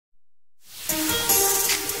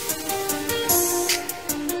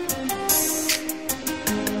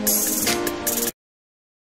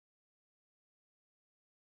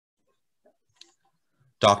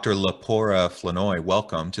Dr. Lepora Flournoy,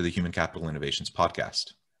 welcome to the Human Capital Innovations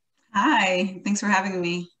Podcast. Hi, thanks for having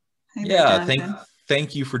me. Hey there, Yeah, Jonathan.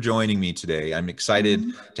 thank you for joining me today. I'm excited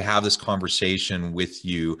to have this conversation with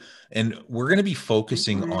you. And we're going to be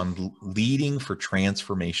focusing on leading for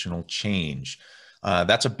transformational change.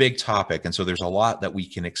 That's a big topic. And so there's a lot that we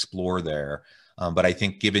can explore there. But I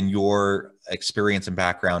think given your experience and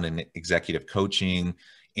background in executive coaching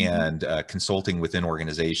and consulting within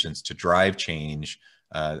organizations to drive change,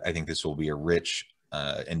 I think this will be a rich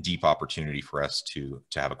and deep opportunity for us to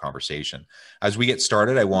have a conversation. As we get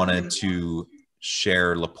started, I wanted to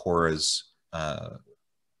share Lepora's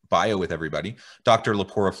bio with everybody. Dr.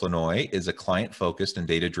 Lepora Flournoy is a client-focused and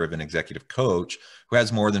data-driven executive coach who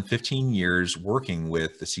has more than 15 years working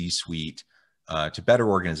with the C-suite to better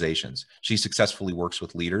organizations. She successfully works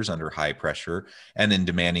with leaders under high pressure and in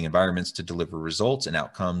demanding environments to deliver results and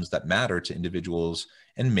outcomes that matter to individuals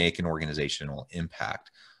and make an organizational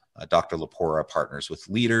impact. Dr. Lepora partners with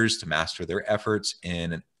leaders to master their efforts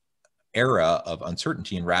in an era of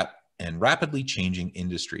uncertainty and rapidly changing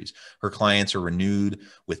industries. Her clients are renewed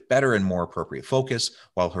with better and more appropriate focus,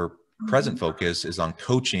 while her present focus is on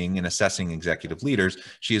coaching and assessing executive leaders.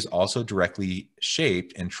 She has also directly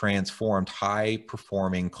shaped and transformed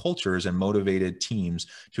high-performing cultures and motivated teams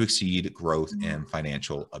to exceed growth and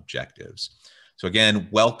financial objectives. So again,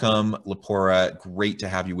 welcome, Lepora. Great to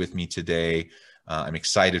have you with me today. I'm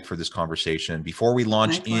excited for this conversation. Before we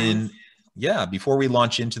launch before we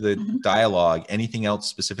launch into the dialogue, anything else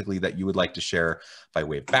specifically that you would like to share by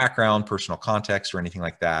way of background, personal context, or anything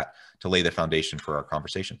like that to lay the foundation for our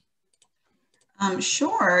conversation?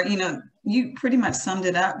 Sure. You pretty much summed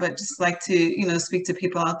it up, but just like to, speak to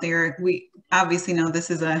people out there. We obviously know this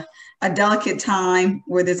is a delicate time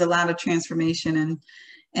where there's a lot of transformation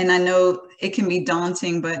and I know it can be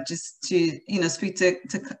daunting, but just to, speak to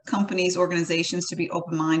companies, organizations to be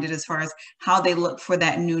open-minded as far as how they look for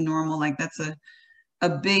that new normal. Like that's a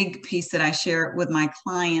big piece that I share with my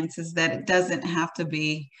clients is that it doesn't have to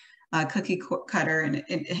be a cookie cutter and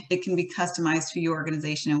it can be customized to your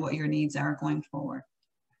organization and what your needs are going forward.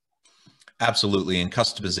 Absolutely. And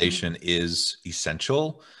customization is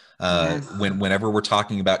essential. Whenever we're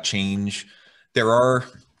talking about change, there are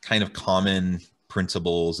kind of common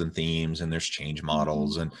principles and themes, and there's change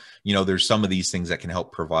models. And, there's some of these things that can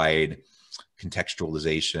help provide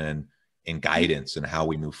contextualization and guidance in how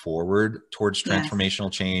we move forward towards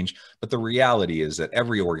transformational change. But the reality is that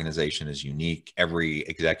every organization is unique. Every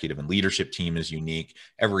executive and leadership team is unique.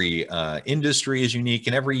 Every industry is unique,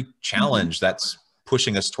 and every challenge that's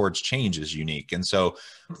pushing us towards change is unique. And so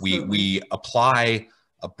we apply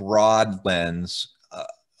a broad lens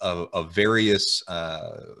of various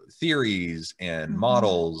theories and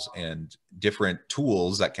models and different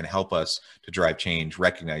tools that can help us to drive change,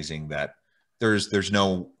 recognizing that there's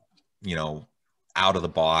no, out of the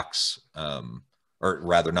box, or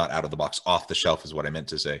rather not out of the box, off the shelf is what I meant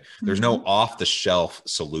to say. There's no off the shelf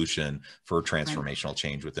solution for transformational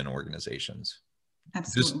change within organizations.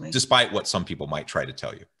 Absolutely. Despite what some people might try to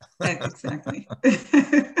tell you. Exactly.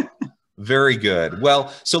 Very good.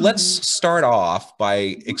 Well, so let's start off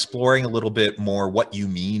by exploring a little bit more what you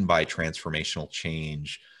mean by transformational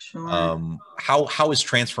change. Sure. How is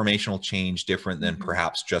transformational change different than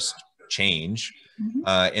perhaps just change?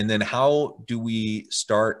 And then how do we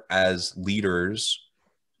start as leaders,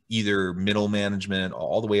 either middle management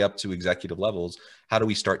all the way up to executive levels? How do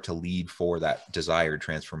we start to lead for that desired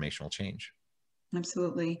transformational change?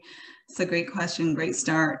 Absolutely. It's a great question. Great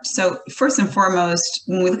start. So first and foremost,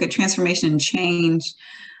 when we look at transformation and change,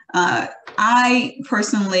 I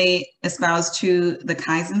personally espouse to the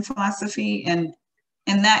Kaizen philosophy, and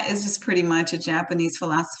that is just pretty much a Japanese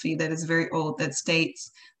philosophy that is very old that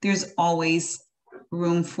states there's always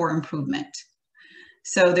room for improvement.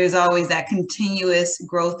 So there's always that continuous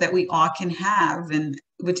growth that we all can have, and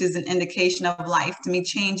which is an indication of life. To me,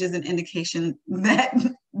 change is an indication that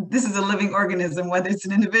this is a living organism, whether it's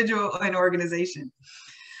an individual or an organization.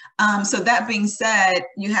 So that being said,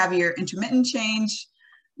 you have your intermittent change,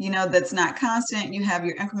 that's not constant. You have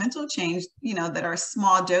your incremental change, that are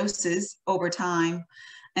small doses over time.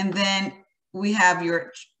 And then we have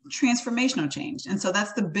your transformational change. And so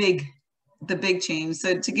that's the big change.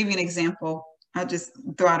 So to give you an example, I'll just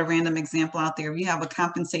throw out a random example out there. If you have a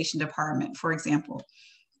compensation department, for example,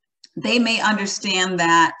 they may understand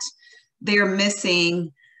that they're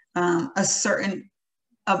missing a certain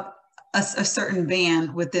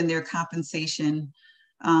band within their compensation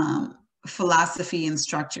philosophy and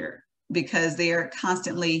structure because they are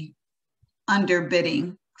constantly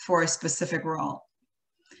underbidding for a specific role.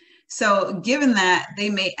 So given that, they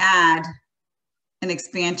may add an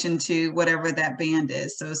expansion to whatever that band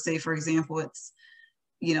is. So say, for example, it's,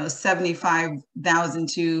 75,000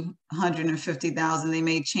 to 150,000. They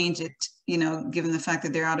may change it, given the fact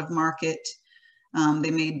that they're out of market.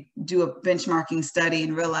 They may do a benchmarking study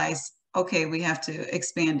and realize, okay, we have to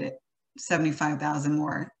expand it 75,000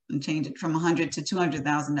 more and change it from 100 to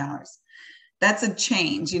 $200,000. That's a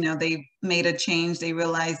change. They made a change. They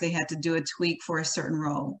realized they had to do a tweak for a certain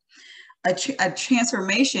role. A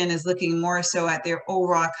transformation is looking more so at their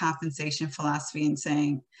overall compensation philosophy and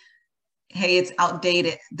saying, hey, it's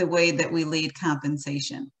outdated the way that we lead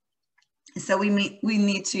compensation. So we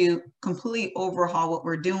need to completely overhaul what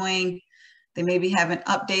we're doing. They maybe haven't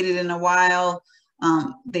updated in a while.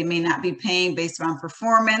 They may not be paying based on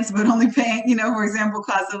performance, but only paying, for example,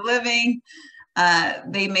 cost of living.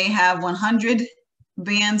 They may have 100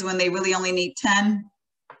 bands when they really only need 10.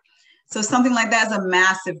 So something like that is a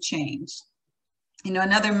massive change.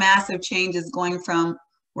 Another massive change is going from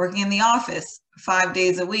working in the office 5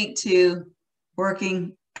 days a week to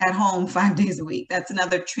working at home 5 days a week. That's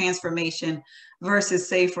another transformation versus,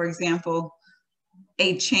 say, for example,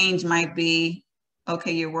 a change might be,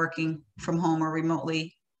 okay, you're working from home or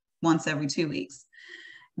remotely once every 2 weeks.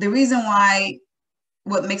 The reason why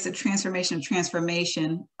what makes a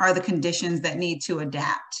transformation are the conditions that need to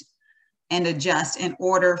adapt and adjust in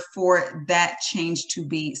order for that change to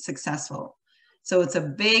be successful. So it's a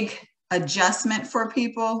big adjustment for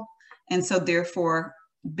people. And so therefore,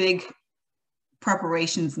 big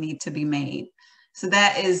preparations need to be made. So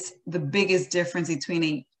that is the biggest difference between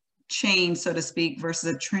a change, so to speak,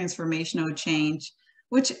 versus a transformational change,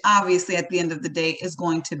 which obviously at the end of the day is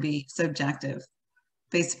going to be subjective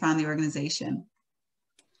based upon the organization.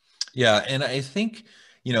 Yeah. And I think,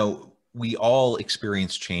 we all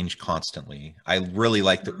experience change constantly. I really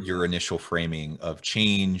like your initial framing of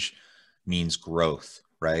change means growth,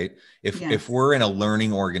 right? If we're in a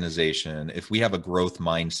learning organization, if we have a growth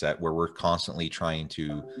mindset where we're constantly trying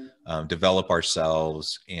to develop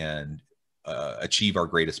ourselves and achieve our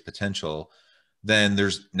greatest potential, then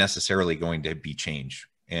there's necessarily going to be change.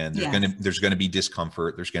 And there's going to be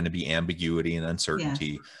discomfort. There's going to be ambiguity and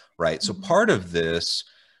uncertainty, right? So part of this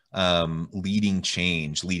leading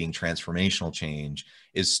transformational change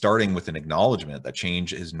is starting with an acknowledgement that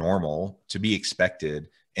change is normal, to be expected,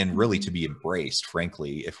 and really to be embraced,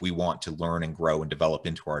 frankly, if we want to learn and grow and develop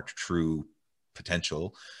into our true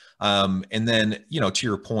potential. And then, to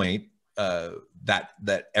your point,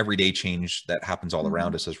 that everyday change that happens all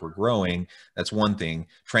around us as we're growing, that's one thing.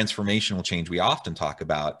 Transformational change we often talk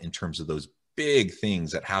about in terms of those big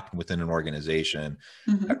things that happen within an organization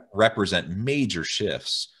that represent major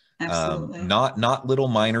shifts. Not little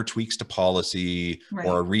minor tweaks to policy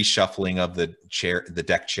or a reshuffling of the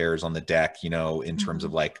deck chairs on the deck, in terms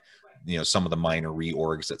of some of the minor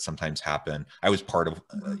reorgs that sometimes happen. I was part of,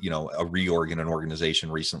 a reorg in an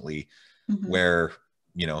organization recently where,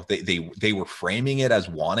 they were framing it as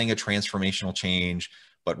wanting a transformational change,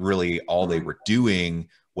 but really all they were doing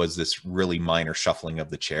was this really minor shuffling of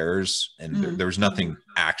the chairs, and there was nothing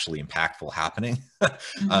actually impactful happening.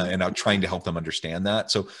 And I'm trying to help them understand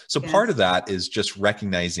that. So part of that is just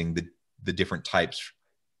recognizing the different types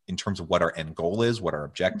in terms of what our end goal is, what our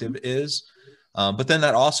objective is. But then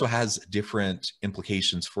that also has different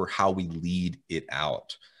implications for how we lead it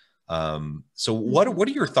out. So what are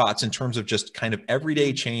your thoughts in terms of just kind of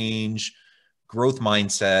everyday change, growth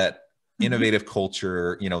mindset, innovative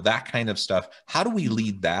culture, that kind of stuff? How do we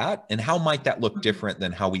lead that? And how might that look different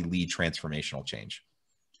than how we lead transformational change?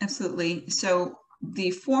 Absolutely. So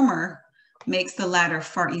the former makes the latter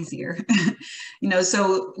far easier.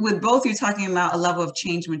 So with both, you're talking about a level of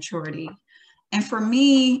change maturity. And for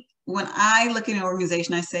me, when I look at an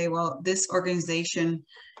organization, I say, well, this organization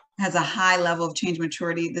has a high level of change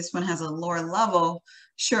maturity. This one has a lower level.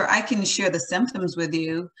 Sure, I can share the symptoms with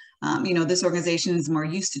you. This organization is more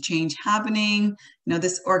used to change happening.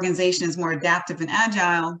 This organization is more adaptive and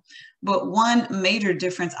agile. But one major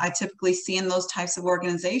difference I typically see in those types of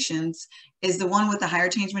organizations is the one with the higher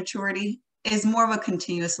change maturity is more of a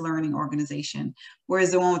continuous learning organization,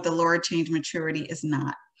 whereas the one with the lower change maturity is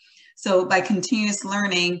not. So by continuous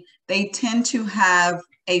learning, they tend to have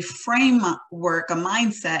a framework, a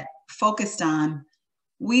mindset focused on,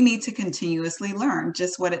 we need to continuously learn,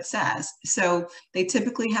 just what it says. So they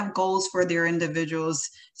typically have goals for their individuals.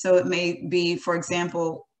 So it may be, for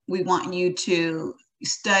example, we want you to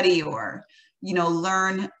study or,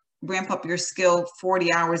 learn, ramp up your skill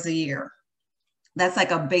 40 hours a year. That's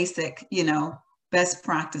like a basic, best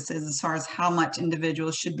practices as far as how much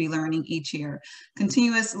individuals should be learning each year.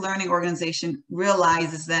 Continuous learning organization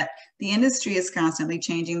realizes that the industry is constantly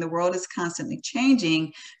changing, the world is constantly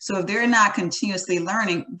changing. So if they're not continuously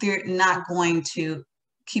learning, they're not going to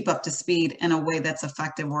keep up to speed in a way that's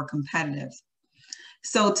effective or competitive.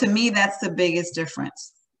 So to me, that's the biggest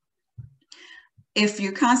difference. If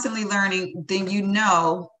you're constantly learning, then you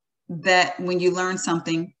know that when you learn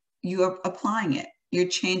something, you are applying it. You're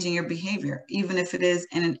changing your behavior, even if it is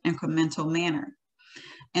in an incremental manner.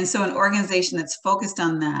 And so an organization that's focused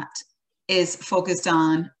on that is focused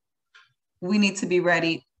on, we need to be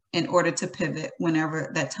ready in order to pivot whenever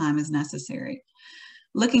that time is necessary.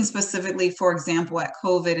 Looking specifically, for example, at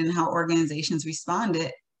COVID and how organizations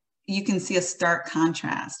responded, you can see a stark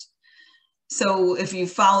contrast. So if you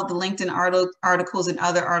follow the LinkedIn articles and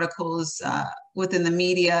other articles within the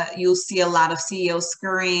media, you'll see a lot of CEOs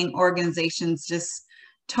scurrying, organizations just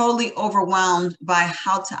totally overwhelmed by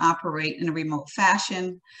how to operate in a remote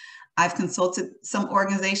fashion. I've consulted some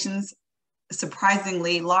organizations,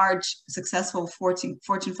 surprisingly large, successful Fortune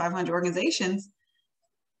 500 organizations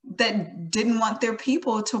that didn't want their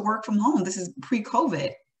people to work from home. This is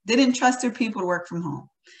pre-COVID. They didn't trust their people to work from home.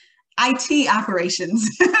 IT operations,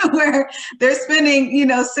 where they're spending,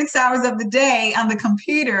 6 hours of the day on the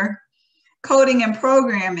computer coding and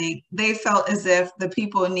programming. They felt as if the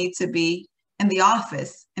people need to be in the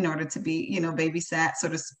office in order to be, babysat, so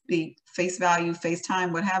to speak, face value, face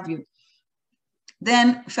time, what have you.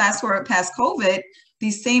 Then fast forward past COVID,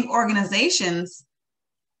 these same organizations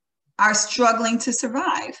are struggling to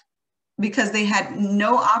survive because they had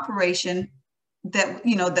no operation that,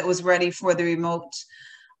 that was ready for the remote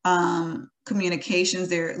communications.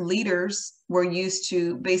 Their leaders were used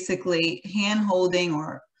to basically hand-holding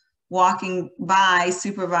or walking by,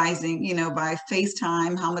 supervising, by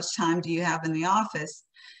FaceTime, how much time do you have in the office?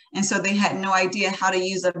 And so they had no idea how to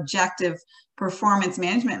use objective performance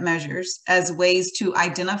management measures as ways to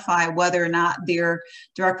identify whether or not their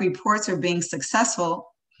direct reports are being successful.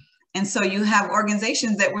 And so you have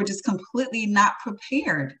organizations that were just completely not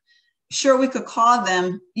prepared. Sure, we could call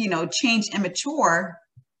them, change immature,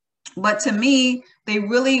 but to me, they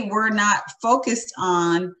really were not focused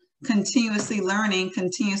on continuously learning,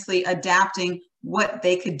 continuously adapting what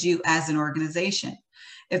they could do as an organization.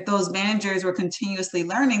 If those managers were continuously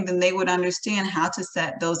learning, then they would understand how to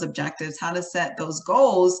set those objectives, how to set those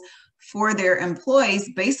goals for their employees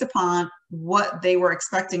based upon what they were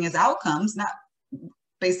expecting as outcomes, not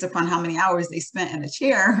based upon how many hours they spent in a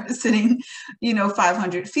chair sitting,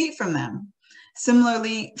 500 feet from them.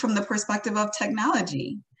 Similarly, from the perspective of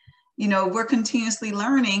technology, we're continuously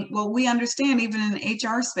learning. Well, we understand even in the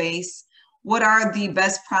HR space, what are the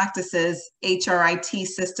best practices, HRIT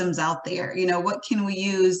systems out there? What can we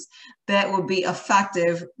use that will be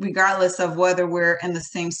effective regardless of whether we're in the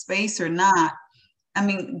same space or not? I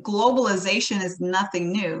mean, globalization is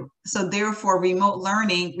nothing new. So therefore, remote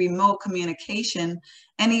learning, remote communication,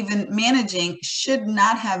 and even managing should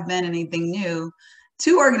not have been anything new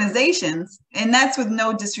to organizations. And that's with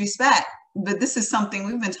no disrespect, but this is something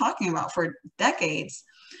we've been talking about for decades.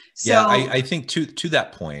 So yeah, I think to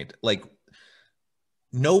that point, like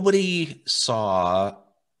nobody saw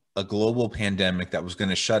a global pandemic that was going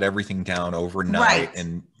to shut everything down overnight, right,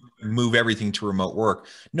 and move everything to remote work.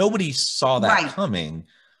 Nobody saw that, right, coming.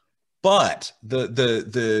 But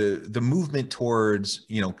the movement towards,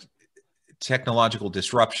 technological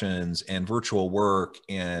disruptions and virtual work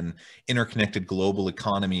and interconnected global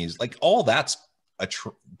economies, like all that's a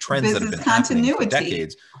trends that have been happening for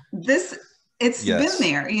decades. It's yes,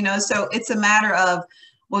 been there, so it's a matter of,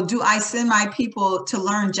 well, do I send my people to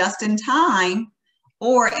learn just in time,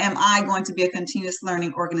 or am I going to be a continuous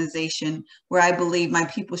learning organization where I believe my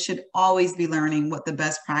people should always be learning what the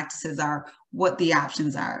best practices are, what the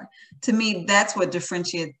options are? To me, that's what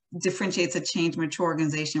differentiates a change mature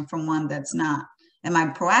organization from one that's not. Am I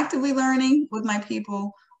proactively learning with my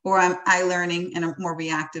people, or am I learning in a more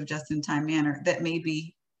reactive, just-in-time manner that may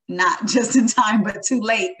be not just in time, but too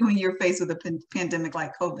late when you're faced with a pandemic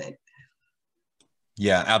like COVID?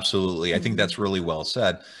 Yeah, absolutely. I think that's really well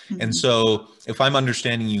said. Mm-hmm. And so if I'm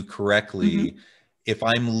understanding you correctly, mm-hmm, if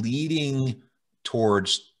I'm leading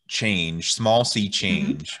towards change, small c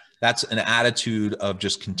change, mm-hmm, that's an attitude of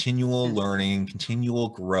just continual learning, continual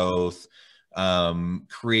growth,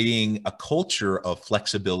 creating a culture of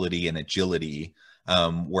flexibility and agility,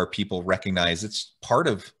 where people recognize it's part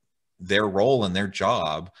of their role and their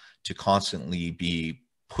job to constantly be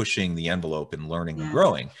pushing the envelope and learning and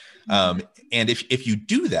growing. And if you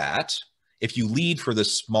do that, if you lead for the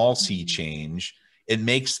small c change, it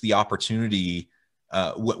makes the opportunity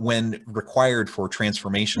when required for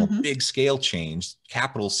transformational Mm-hmm. big scale change,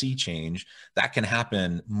 capital C change, that can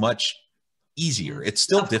happen much easier. Yes, It's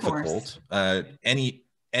still of difficult. course.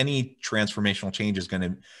 Any transformational change is going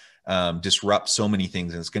to disrupt so many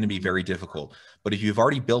things, and it's going to be very difficult. But if you've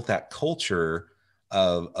already built that culture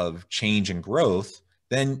of change and growth,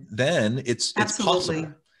 then it's Absolutely.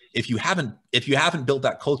 possible. If you haven't built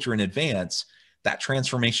that culture in advance, that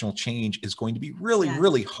transformational change is going to be really, Yes.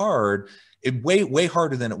 really hard. Way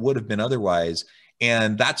harder than it would have been otherwise.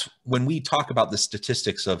 And that's when we talk about the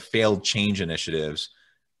statistics of failed change initiatives.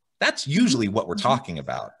 That's usually what we're talking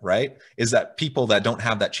about, right? Is that people that don't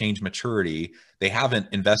have that change maturity, they haven't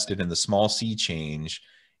invested in the small C change,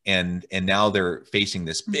 and now they're facing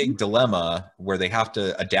this big dilemma where they have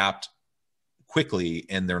to adapt quickly,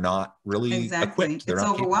 and they're not really Exactly. equipped. They're It's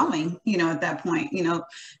not capable. overwhelming, at that point,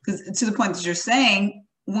 because to the point that you're saying,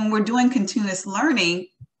 when we're doing continuous learning,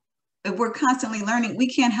 if we're constantly learning, we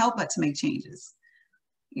can't help but to make changes.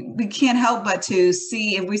 We can't help but to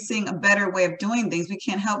see if we're seeing a better way of doing things. We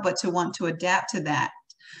can't help but to want to adapt to that,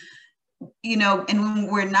 and when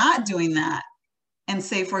we're not doing that, and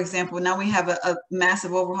say, for example, now we have a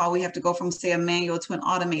massive overhaul, we have to go from, say, a manual to an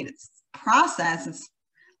automated process. It's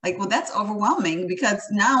like, well, that's overwhelming, because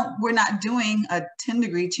now we're not doing a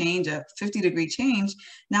 10-degree change, a 50-degree change.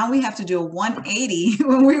 Now we have to do a 180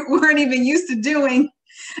 when we weren't even used to doing,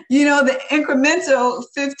 the incremental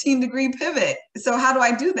 15-degree pivot. So how do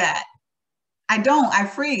I do that? I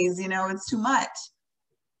freeze, it's too much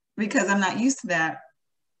because I'm not used to that.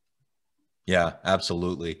 Yeah,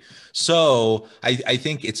 absolutely. So I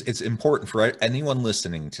think it's important for anyone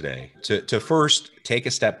listening today to first take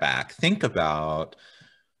a step back, think about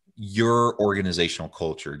your organizational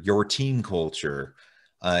culture, your team culture,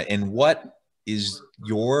 and what is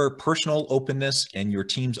your personal openness and your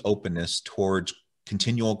team's openness towards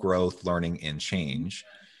continual growth, learning, and change.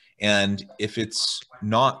 And if it's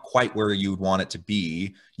not quite where you would want it to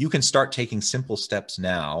be, you can start taking simple steps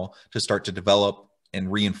now to start to develop and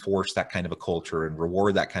reinforce that kind of a culture and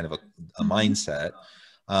reward that kind of a mindset.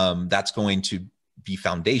 That's going to be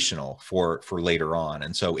foundational for later on.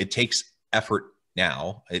 And so it takes effort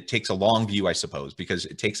now. It takes a long view, I suppose, because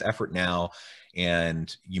it takes effort now,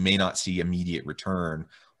 and you may not see immediate return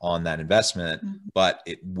on that investment, but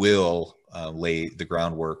it will lay the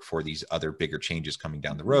groundwork for these other bigger changes coming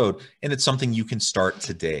down the road. And it's something you can start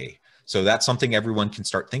today. So that's something everyone can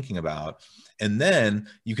start thinking about. And then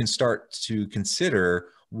you can start to consider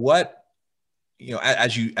what,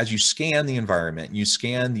 as you scan the environment, you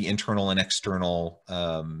scan the internal and external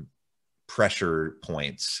pressure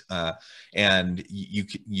points, and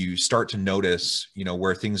you start to notice,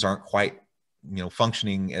 where things aren't quite,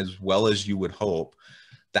 functioning as well as you would hope.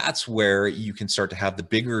 That's where you can start to have the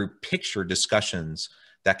bigger picture discussions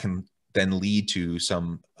that can then lead to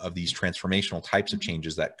some of these transformational types of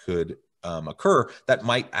changes that could occur that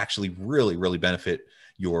might actually really, really benefit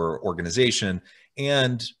your organization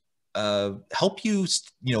and help you,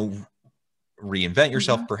 reinvent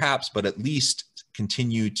yourself perhaps, but at least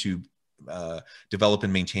continue to develop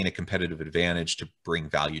and maintain a competitive advantage to bring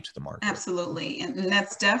value to the market. Absolutely. And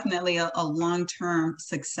that's definitely a long-term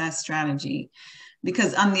success strategy.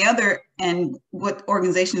 Because on the other end, what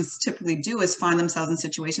organizations typically do is find themselves in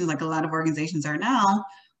situations like a lot of organizations are now,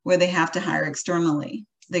 where they have to hire externally.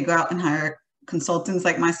 They go out and hire consultants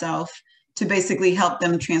like myself to basically help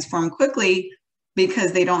them transform quickly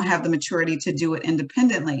because they don't have the maturity to do it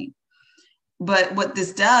independently. But what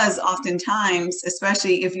this does oftentimes,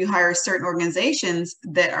 especially if you hire certain organizations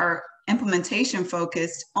that are implementation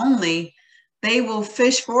focused only, they will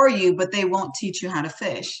fish for you, but they won't teach you how to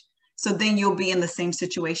fish. So then you'll be in the same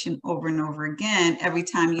situation over and over again. Every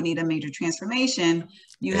time you need a major transformation,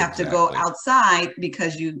 you have to go outside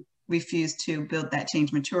because you refuse to build that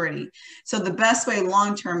change maturity. So the best way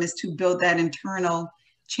long-term is to build that internal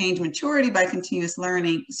change maturity by continuous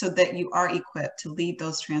learning so that you are equipped to lead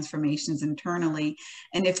those transformations internally.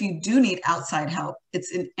 And if you do need outside help,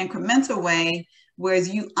 it's an incremental way,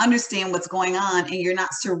 whereas you understand what's going on and you're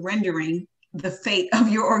not surrendering the fate of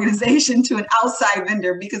your organization to an outside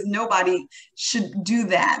vendor, because nobody should do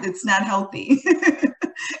that. It's not healthy. It's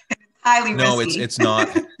highly risky.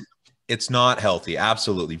 It's not healthy.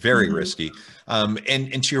 Absolutely. Very risky.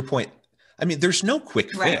 And to your point, I mean, there's no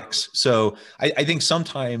quick fix. So I think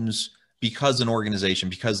sometimes because an organization,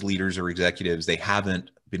 because leaders or executives, they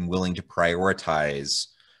haven't been willing to prioritize,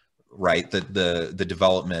 the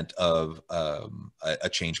development of a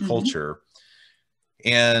change culture.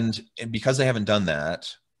 And because they haven't done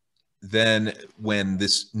that, then when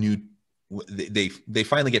this new they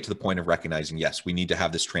finally get to the point of recognizing, yes, we need to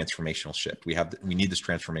have this transformational shift. We need this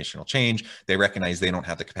transformational change. They recognize they don't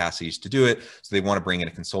have the capacities to do it, so they want to bring in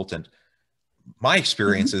a consultant. My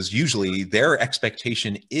experience is usually their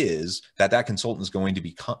expectation is that that consultant is going to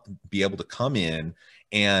be able to come in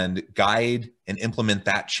and guide and implement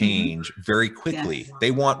that change very quickly. Yes.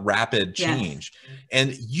 They want rapid change. Yes.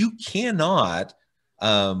 And you cannot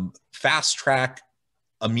fast track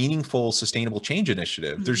a meaningful, sustainable change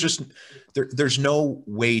initiative. There's just, there's no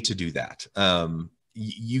way to do that.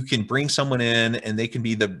 You can bring someone in and they can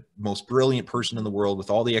be the most brilliant person in the world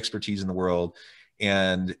with all the expertise in the world,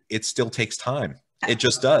 and it still takes time. It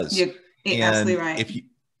just does. You're absolutely right. If you,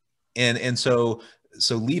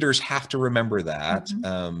 so leaders have to remember that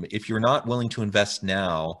if you're not willing to invest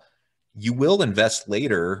now, you will invest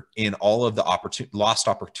later in all of the lost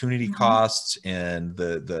opportunity costs and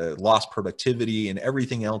the lost productivity and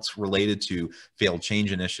everything else related to failed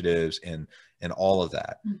change initiatives and all of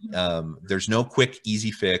that. There's no quick,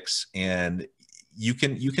 easy fix, and you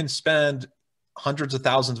can spend hundreds of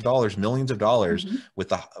thousands of dollars, millions of dollars with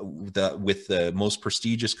the most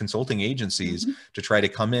prestigious consulting agencies to try to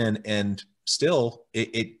come in, and still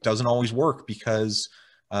it doesn't always work because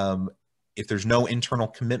if there's no internal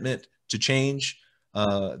commitment to change,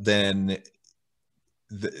 then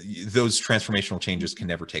those transformational changes can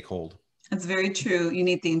never take hold. That's very true. You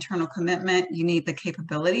need the internal commitment. You need the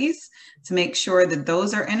capabilities to make sure that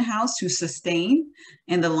those are in-house to sustain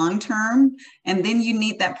in the long term. And then you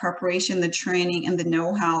need that preparation, the training, and the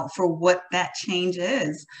know-how for what that change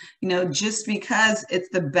is. You know, just because it's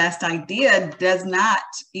the best idea does not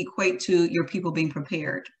equate to your people being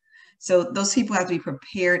prepared. So those people have to be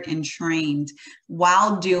prepared and trained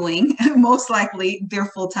while doing most likely their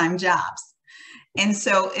full-time jobs. And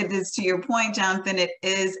so it is, to your point, Jonathan, it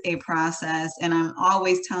is a process. And I'm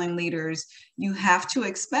always telling leaders, you have to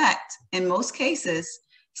expect, in most cases,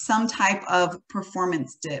 some type of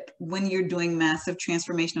performance dip when you're doing massive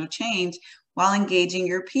transformational change while engaging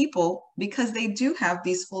your people, because they do have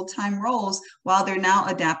these full-time roles while they're now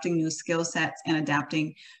adapting new skill sets and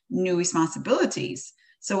adapting new responsibilities.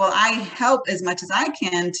 So while I help as much as I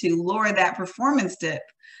can to lower that performance dip,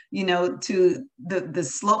 you know, to the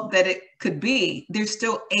slope that it could be, there's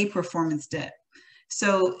still a performance dip.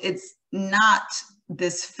 So it's not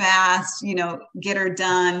this fast, you know, get her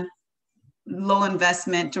done, low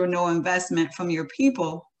investment or no investment from your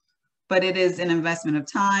people, but it is an investment of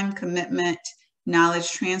time, commitment,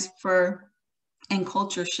 knowledge transfer, and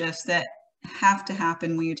culture shifts that have to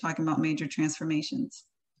happen when you're talking about major transformations.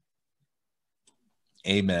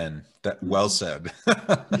 Amen. Well said.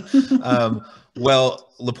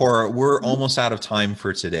 Well, Lepora, we're almost out of time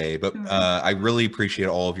for today, but I really appreciate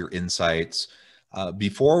all of your insights.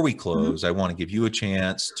 Before we close, I want to give you a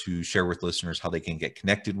chance to share with listeners how they can get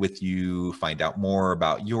connected with you, find out more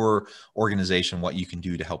about your organization, what you can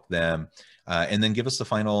do to help them, and then give us the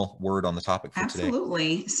final word on the topic for today.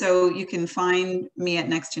 Absolutely. So you can find me at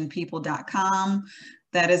nextgenpeople.com.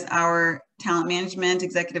 That is our talent management,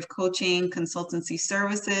 executive coaching, consultancy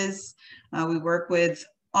services. We work with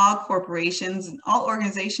all corporations and all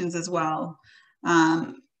organizations as well.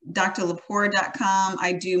 drlepora.com.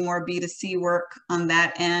 I do more B2C work on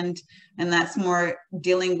that end, and that's more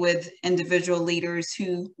dealing with individual leaders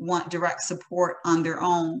who want direct support on their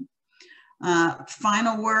own.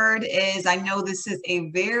 Final word is, I know this is a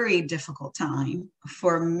very difficult time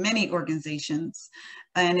for many organizations,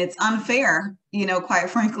 and it's unfair, you know, quite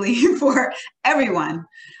frankly, for everyone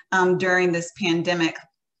during this pandemic.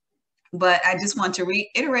 But I just want to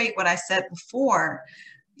reiterate what I said before.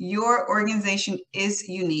 Your organization is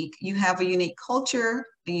unique. You have a unique culture,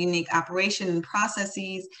 a unique operation and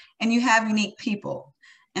processes, and you have unique people.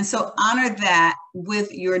 And so honor that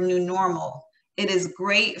with your new normal. It is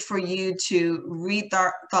great for you to read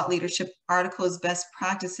thought leadership articles, best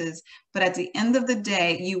practices, but at the end of the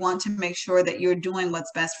day, you want to make sure that you're doing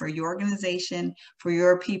what's best for your organization, for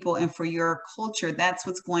your people, and for your culture. That's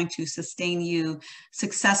what's going to sustain you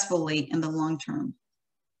successfully in the long term.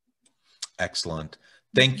 Excellent.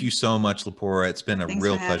 Thank you so much, Lepora. It's been a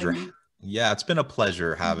real pleasure. Yeah, it's been a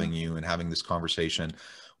pleasure having you and having this conversation.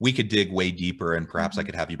 We could dig way deeper, and perhaps I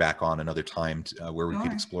could have you back on another time where we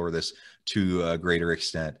could explore this to a greater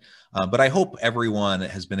extent. But I hope everyone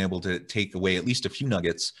has been able to take away at least a few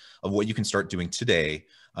nuggets of what you can start doing today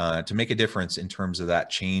to make a difference in terms of that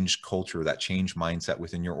change culture, that change mindset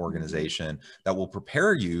within your organization that will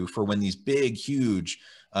prepare you for when these big, huge,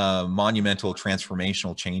 monumental,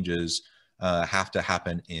 transformational changes have to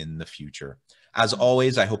happen in the future. As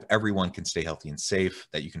always, I hope everyone can stay healthy and safe,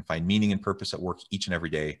 that you can find meaning and purpose at work each and every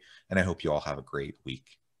day. And I hope you all have a great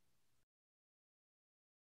week.